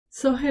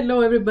So hello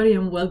everybody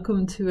and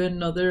welcome to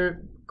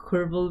another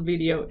Curbal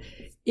video.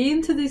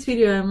 In today's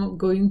video I'm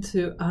going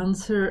to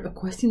answer a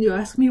question you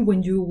asked me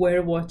when you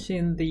were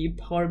watching the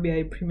Power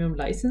BI Premium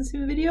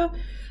licensing video.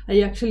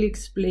 I actually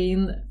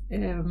explained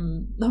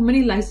how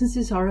many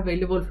licenses are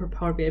available for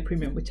Power BI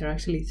Premium, which are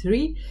actually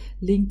 3.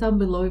 Link down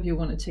below if you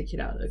want to check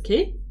it out,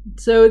 okay?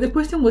 So the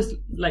question was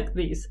like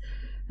this.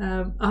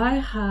 I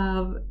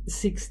have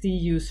 60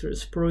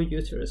 users, pro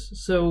users.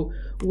 So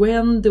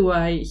when do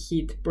I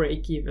hit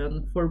break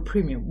even for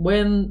premium?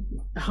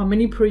 How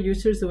many pro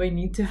users do I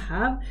need to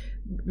have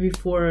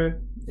before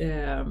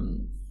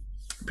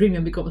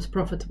premium becomes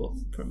profitable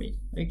for me?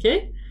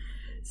 Okay.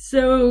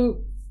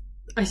 So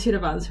I should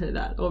have answered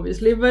that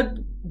obviously, but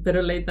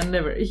better late than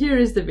never. Here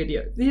is the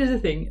video. Here's the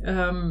thing.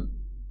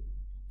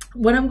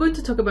 What I'm going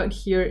to talk about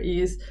here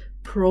is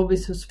Pro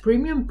versus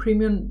Premium.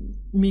 Premium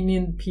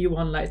meaning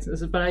P1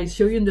 licenses, but I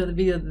show you in the other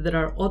video that there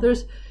are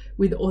others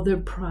with other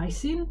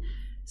pricing.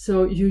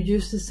 So you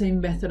use the same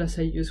method as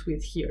I use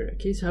with here.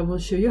 Okay, so I will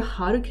show you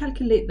how to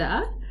calculate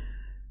that,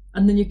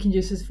 and then you can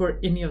use this for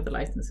any of the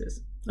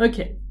licenses.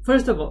 Okay,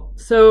 first of all,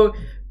 so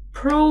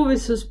Pro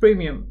versus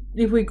Premium.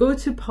 If we go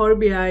to Power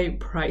BI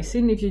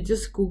pricing, if you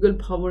just Google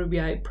Power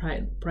BI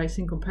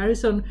pricing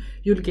comparison,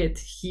 you'll get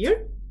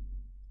here.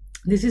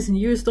 This is in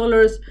US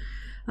dollars.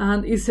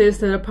 And it says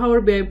that a Power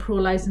BI Pro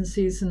license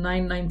is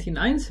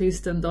 $9.99, so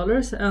it's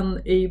 $10,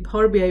 and a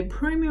Power BI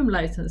Premium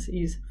license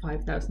is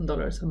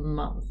 $5,000 a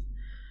month.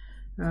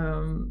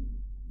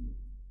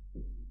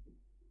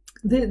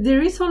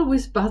 There is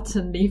always buts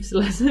and ifs,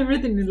 like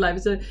everything in life.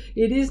 So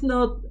it is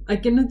not, I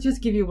cannot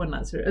just give you one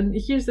answer. And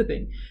here's the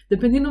thing,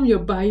 depending on your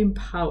buying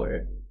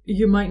power,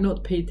 you might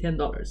not pay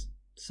 $10.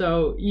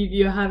 So if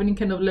you have any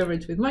kind of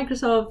leverage with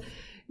Microsoft,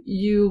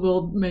 you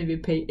will maybe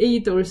pay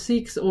 8 or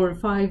 6 or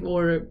 5,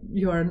 or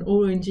you are an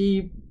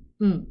ONG.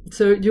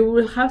 So you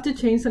will have to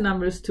change the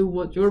numbers to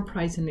what your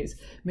pricing is.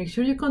 Make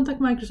sure you contact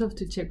Microsoft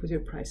to check what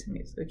your pricing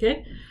is,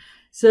 okay?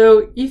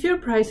 So if your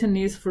pricing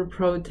is for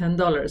Pro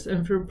 $10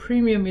 and for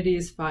Premium it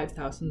is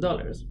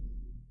 $5,000,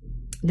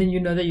 then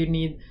you know that you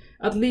need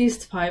at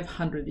least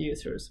 500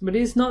 users. But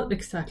it's not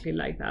exactly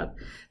like that.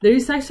 There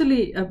is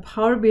actually a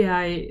Power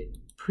BI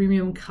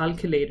Premium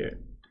calculator.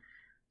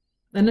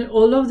 And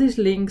all of these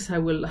links, I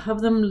will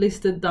have them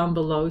listed down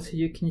below so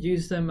you can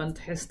use them and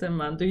test them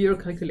and do your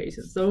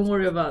calculations. Don't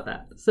worry about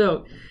that.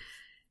 So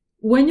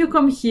when you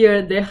come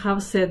here, they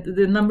have set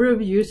the number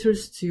of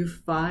users to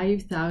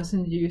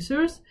 5,000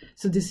 users.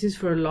 So this is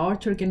for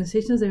large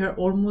organizations. They are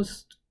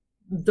almost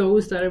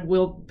those that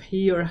will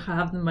pay or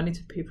have the money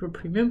to pay for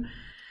premium.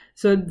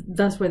 So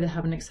that's why they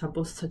have an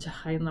example of such a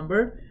high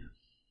number.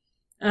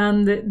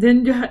 And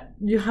then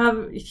you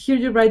have here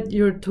you write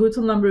your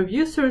total number of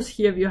users.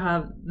 Here you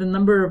have the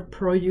number of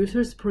pro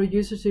users. Pro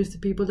users is the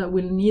people that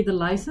will need a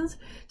license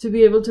to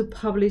be able to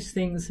publish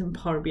things in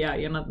Power BI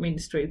and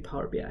administrate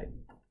Power BI.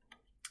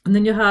 And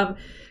then you have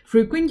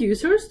frequent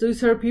users.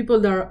 Those are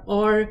people that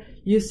are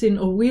using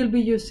or will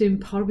be using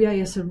Power BI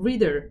as a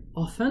reader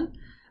often.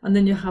 And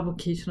then you have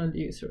occasional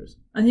users.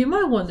 And you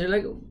might wonder,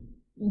 like,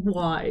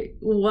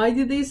 why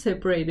did they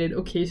separate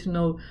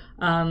occasional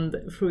and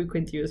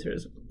frequent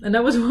users? And I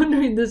was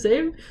wondering the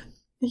same.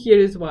 Here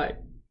is why.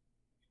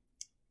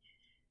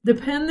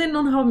 Depending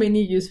on how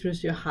many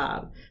users you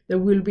have that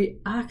will be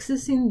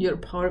accessing your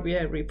Power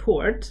BI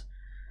report,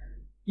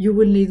 you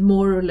will need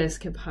more or less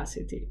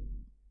capacity.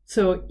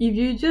 So if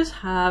you just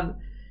have,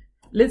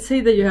 let's say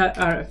that you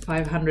are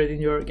 500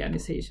 in your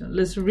organization,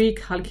 let's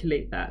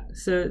recalculate that.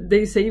 So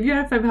they say if you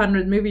have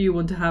 500, maybe you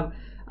want to have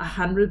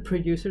 100 per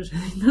users. I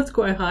think that's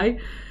quite high.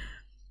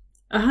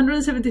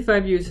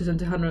 175 users and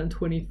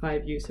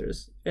 225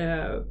 users,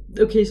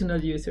 occasional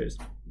users.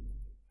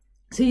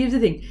 So here's the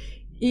thing,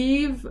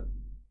 if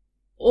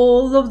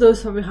all of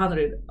those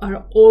 700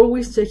 are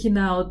always checking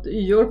out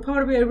your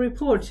Power BI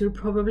reports, you're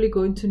probably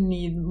going to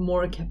need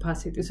more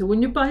capacity. So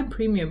when you buy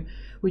Premium,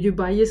 what you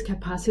buy is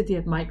capacity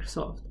at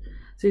Microsoft.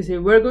 So you say,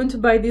 we're going to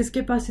buy this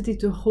capacity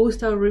to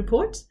host our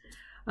reports,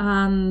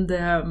 and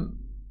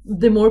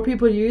the more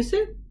people use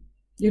it,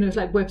 you know, it's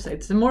like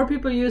websites. The more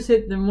people use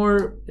it, the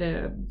more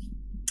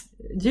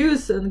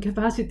use and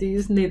capacity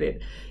is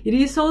needed. It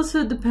is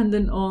also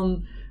dependent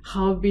on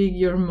how big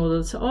your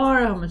models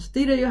are, how much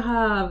data you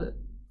have,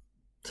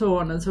 so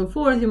on and so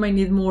forth. You might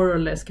need more or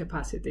less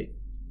capacity.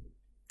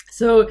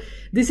 So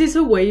this is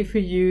a way for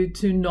you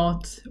to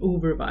not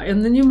overbuy.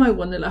 And then you might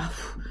wonder, like,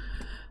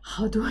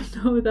 how do I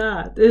know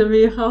that? I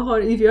mean, how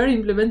hard? If you are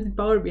implementing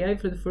Power BI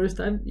for the first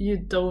time, you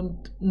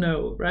don't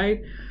know,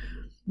 right?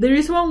 There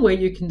is one way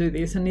you can do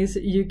this, and is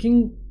you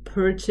can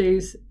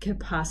purchase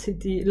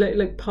capacity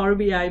like Power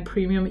BI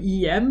Premium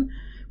EM,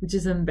 which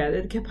is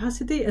embedded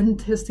capacity, and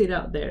test it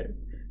out there.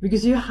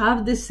 Because you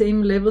have the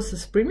same levels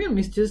as Premium,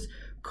 it's just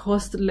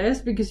cost less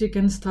because you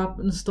can stop,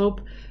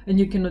 and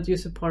you cannot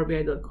use the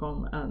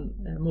powerbi.com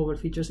and mobile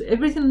features.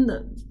 Everything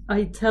that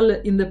I tell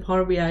in the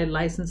Power BI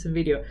licensing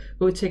video,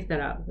 go check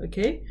that out,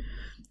 okay?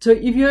 So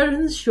if you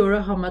aren't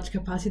sure how much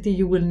capacity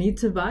you will need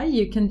to buy,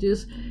 you can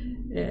just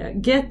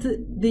get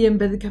the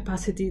embedded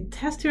capacity,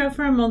 test it out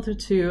for a month or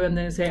two, and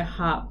then say,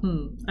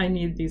 I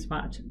need this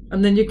much.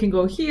 And then you can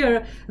go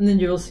here, and then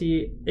you'll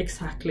see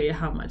exactly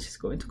how much it's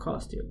going to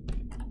cost you.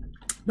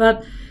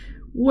 But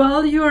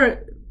while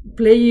you're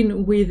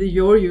playing with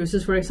your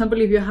users, for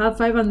example, if you have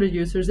 500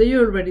 users, they're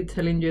already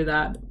telling you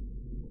that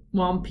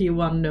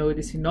 1P1 node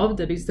is enough,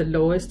 that is the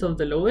lowest of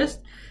the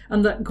lowest,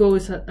 and that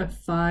goes at a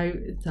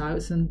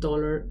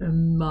 $5,000 a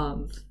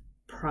month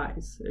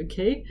price,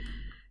 okay?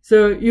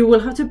 So you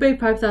will have to pay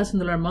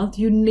 $5,000 a month.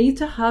 You need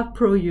to have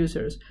pro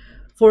users.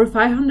 For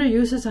 500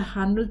 users,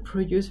 100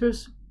 pro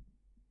users,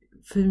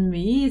 for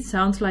me, it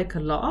sounds like a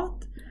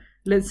lot.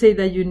 Let's say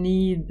that you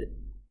need,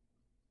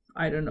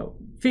 I don't know,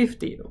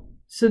 50.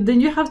 So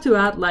then you have to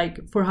add like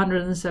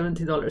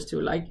 $470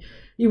 to, like,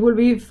 it will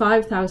be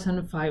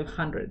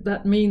 5,500.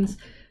 That means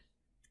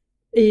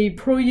a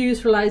pro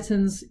user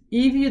license,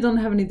 if you don't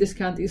have any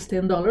discount, is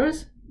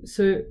 $10.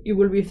 So it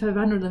will be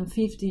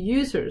 550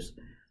 users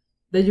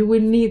that you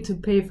will need to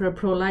pay for a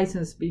pro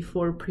license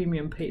before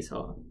premium pays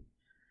off.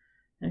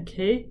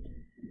 Okay,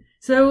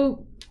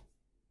 so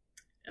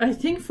I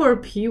think for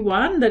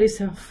P1 that is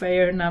a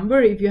fair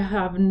number. If you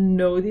have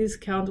no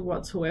discount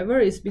whatsoever,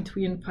 it's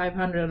between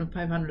 500 and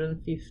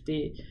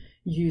 550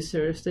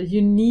 users that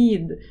you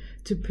need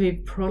to pay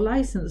pro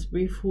license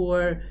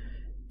before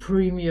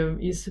premium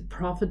is a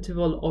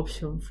profitable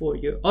option for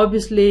you.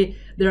 Obviously,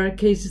 there are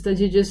cases that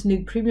you just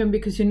need premium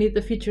because you need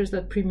the features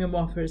that premium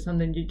offers, and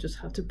then you just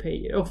have to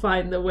pay or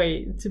find a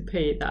way to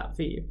pay that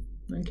fee.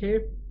 Okay,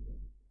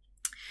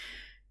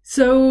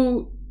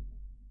 so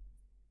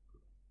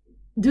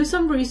do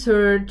some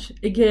research.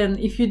 Again,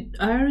 if you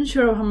are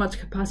unsure of how much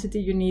capacity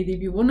you need,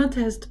 if you want to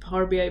test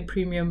Power BI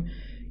Premium,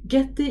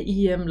 get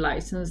the EM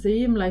license.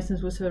 The EM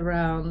license was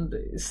around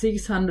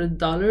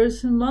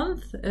 $600 a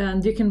month,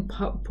 and you can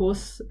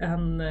pause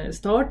and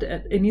start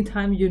at any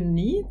time you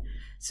need.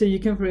 So you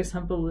can, for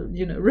example,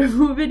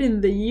 remove it in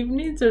the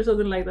evenings or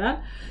something like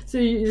that. So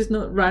you're just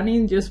not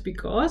running just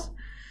because.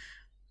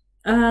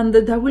 And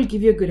that will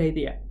give you a good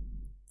idea.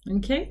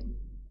 Okay?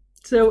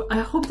 So I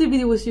hope the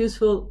video was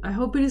useful. I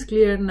hope it is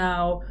clear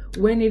now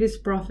when it is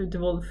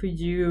profitable for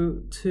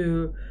you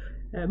to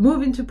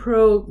move into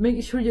Pro.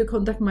 Make sure you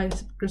contact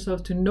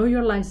Microsoft to know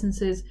your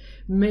licenses.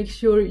 Make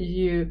sure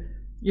your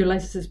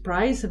license is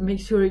priced, and make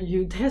sure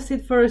you test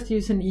it first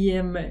using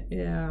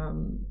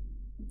EM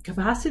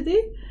capacity,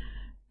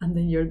 and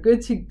then you're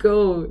good to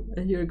go,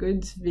 and you're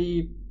going to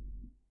be,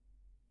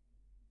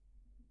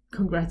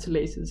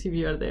 congratulations if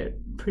you are there.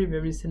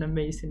 Premium is an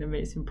amazing,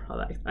 amazing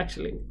product,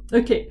 actually.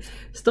 Okay,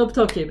 stop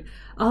talking.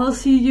 I'll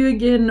see you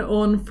again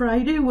on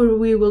Friday, where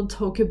we will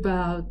talk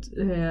about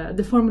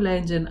the formula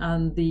engine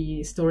and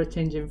the storage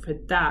engine for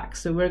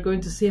DAX. So we're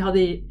going to see how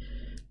the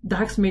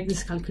DAX make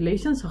these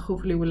calculations. So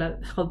hopefully will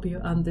help you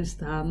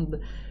understand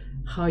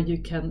how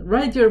you can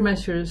write your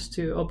measures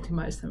to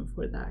optimize them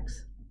for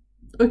DAX.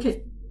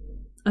 Okay,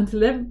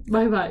 until then,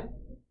 bye-bye.